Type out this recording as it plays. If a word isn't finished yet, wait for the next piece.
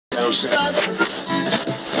Good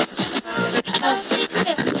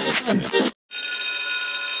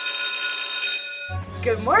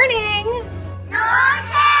morning!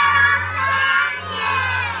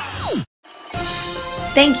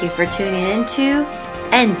 Thank you for tuning in to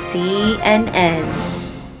NCNN.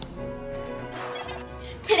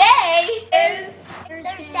 Today is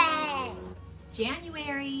Thursday,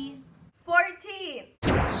 January 14th,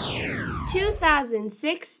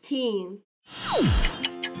 2016.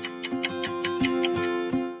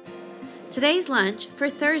 Today's lunch for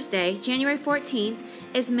Thursday, January 14th,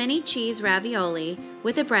 is mini cheese ravioli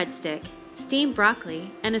with a breadstick, steamed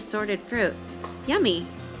broccoli, and assorted fruit. Yummy!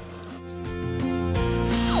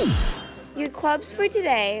 Your clubs for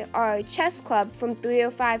today are Chess Club from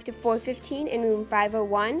 3:05 to 4:15 in room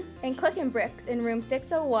 501. And Click and Bricks in room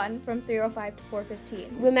 601 from 3:05 to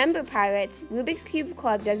 4:15. Remember, Pirates, Rubik's Cube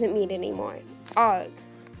Club doesn't meet anymore. ARG.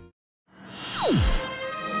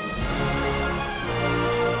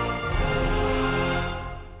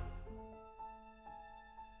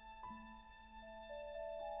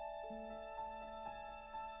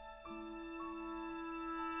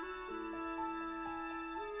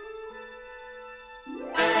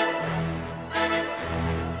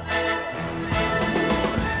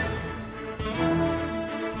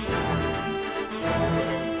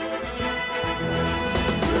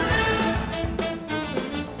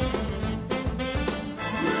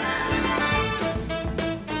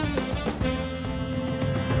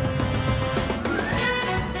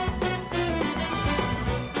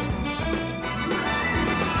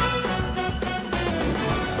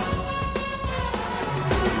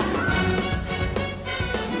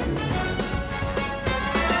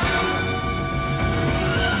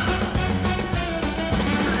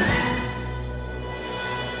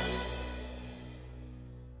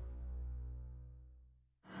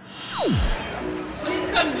 Please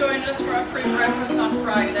come join us for a free breakfast on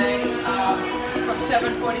Friday from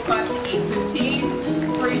 7:45 to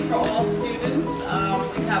 8:15. Free for all students.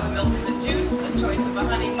 We have a milk and a juice, a choice of a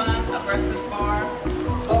honey bun, a breakfast bar,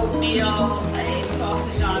 oatmeal, a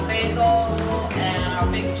sausage on a bagel, and our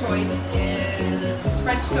big choice is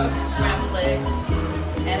French toast and scrambled eggs.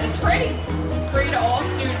 And it's free. Free to all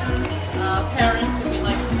students, parents, if you'd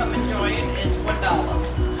like to come and join, it's $1.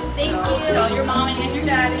 Thank so you. Tell your mommy and your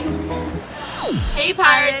daddy. Hey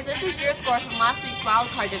Pirates, this is your score from last week's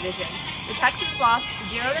wildcard division. The Texans lost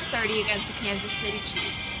 0-30 against the Kansas City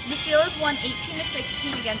Chiefs. The Steelers won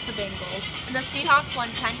 18-16 against the Bengals. And the Seahawks won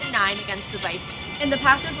 10-9 against the Vikings. And the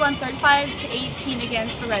Packers won 35-18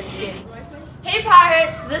 against the Redskins. Hey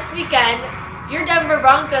Pirates, this weekend, your Denver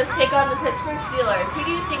Broncos take on the Pittsburgh Steelers. Who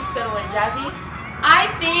do you think's gonna win, Jazzy? I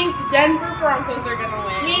think the Denver Broncos are going to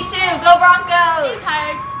win. Me too, go Broncos! Hey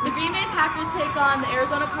Pirates, the Green Bay Packers take on the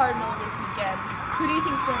Arizona Cardinals this weekend. Who do you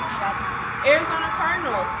think's going to win, Jazzy? Arizona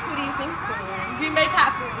Cardinals. Who do you think's going to win? Green Bay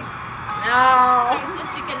Packers. No.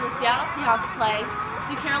 This weekend, the Seattle Seahawks play.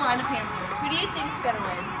 The Carolina Panthers. Who do you think's gonna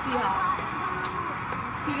win? Seahawks.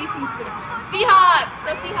 Who do you think's going to win? Seahawks!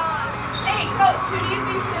 Go Seahawks! Hey Coach, who do you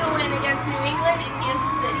think's going to win against New England and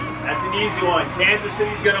Kansas City? That's an easy one. Kansas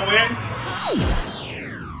City's gonna win.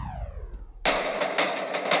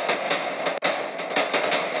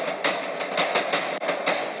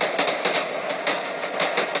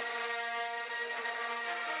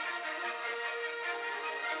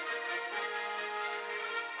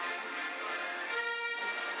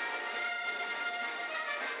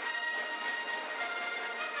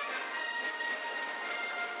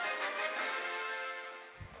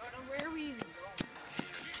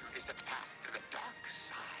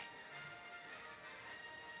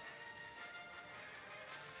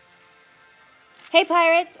 Hey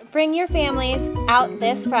Pirates, bring your families out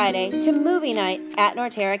this Friday to movie night at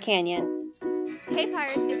Norterra Canyon. Hey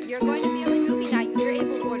Pirates, if you're going to family movie night, you're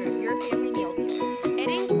able to order your family meal deal. It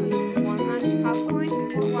includes 1 lunch popcorn,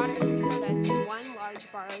 4 waters or sodas, and 1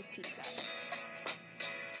 large Barrows pizza.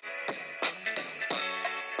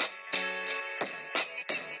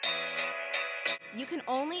 You can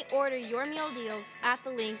only order your meal deals at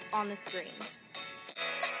the link on the screen.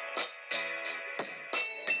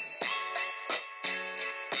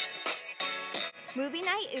 Movie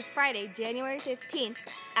night is Friday, January 15th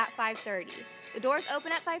at 5:30. The doors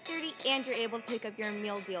open at 5:30 and you're able to pick up your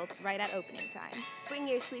meal deals right at opening time. Bring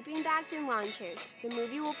your sleeping bags and lawn chairs. The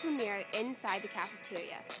movie will premiere inside the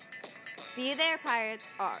cafeteria. See you there,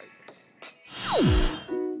 Pirates. ARG.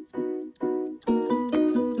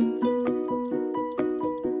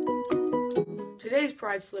 Today's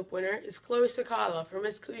Pride Slip winner is Chloe Sakala from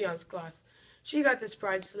Miss Kuyon's class. She got this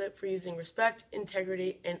Pride Slip for using respect,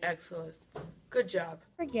 integrity, and excellence. Good job.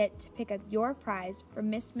 Don't forget to pick up your prize from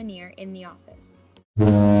Miss Manier in the office.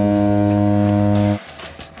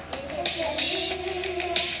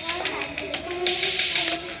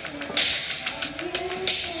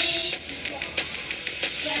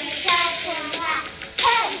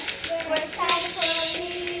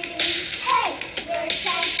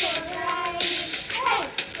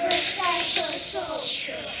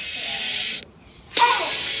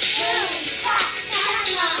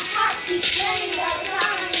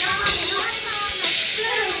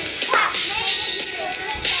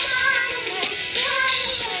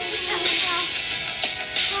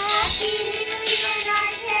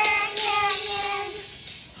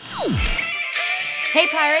 Hey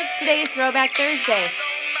Pirates, today is Throwback Thursday.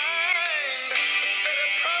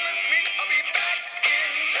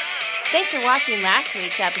 Thanks for watching last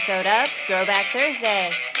week's episode of Throwback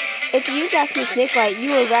Thursday. If you guessed Miss Nicolite,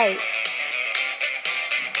 you were right.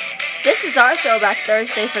 This is our Throwback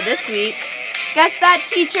Thursday for this week. Guess that,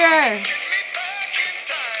 teacher!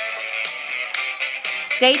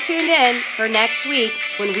 Stay tuned in for next week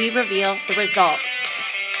when we reveal the result.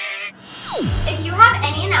 If you have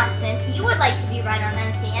any announcements you would like to be read on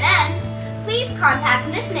NCNN, please contact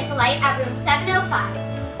Miss Nicolite at room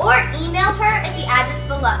 705 or email her at the address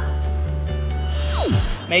below.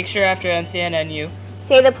 Make sure after NCNN you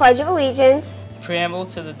Say the Pledge of Allegiance preamble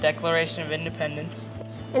to the Declaration of Independence.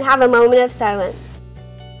 and have a moment of silence.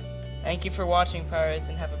 Thank you for watching, Pirates,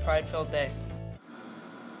 and have a pride-filled day.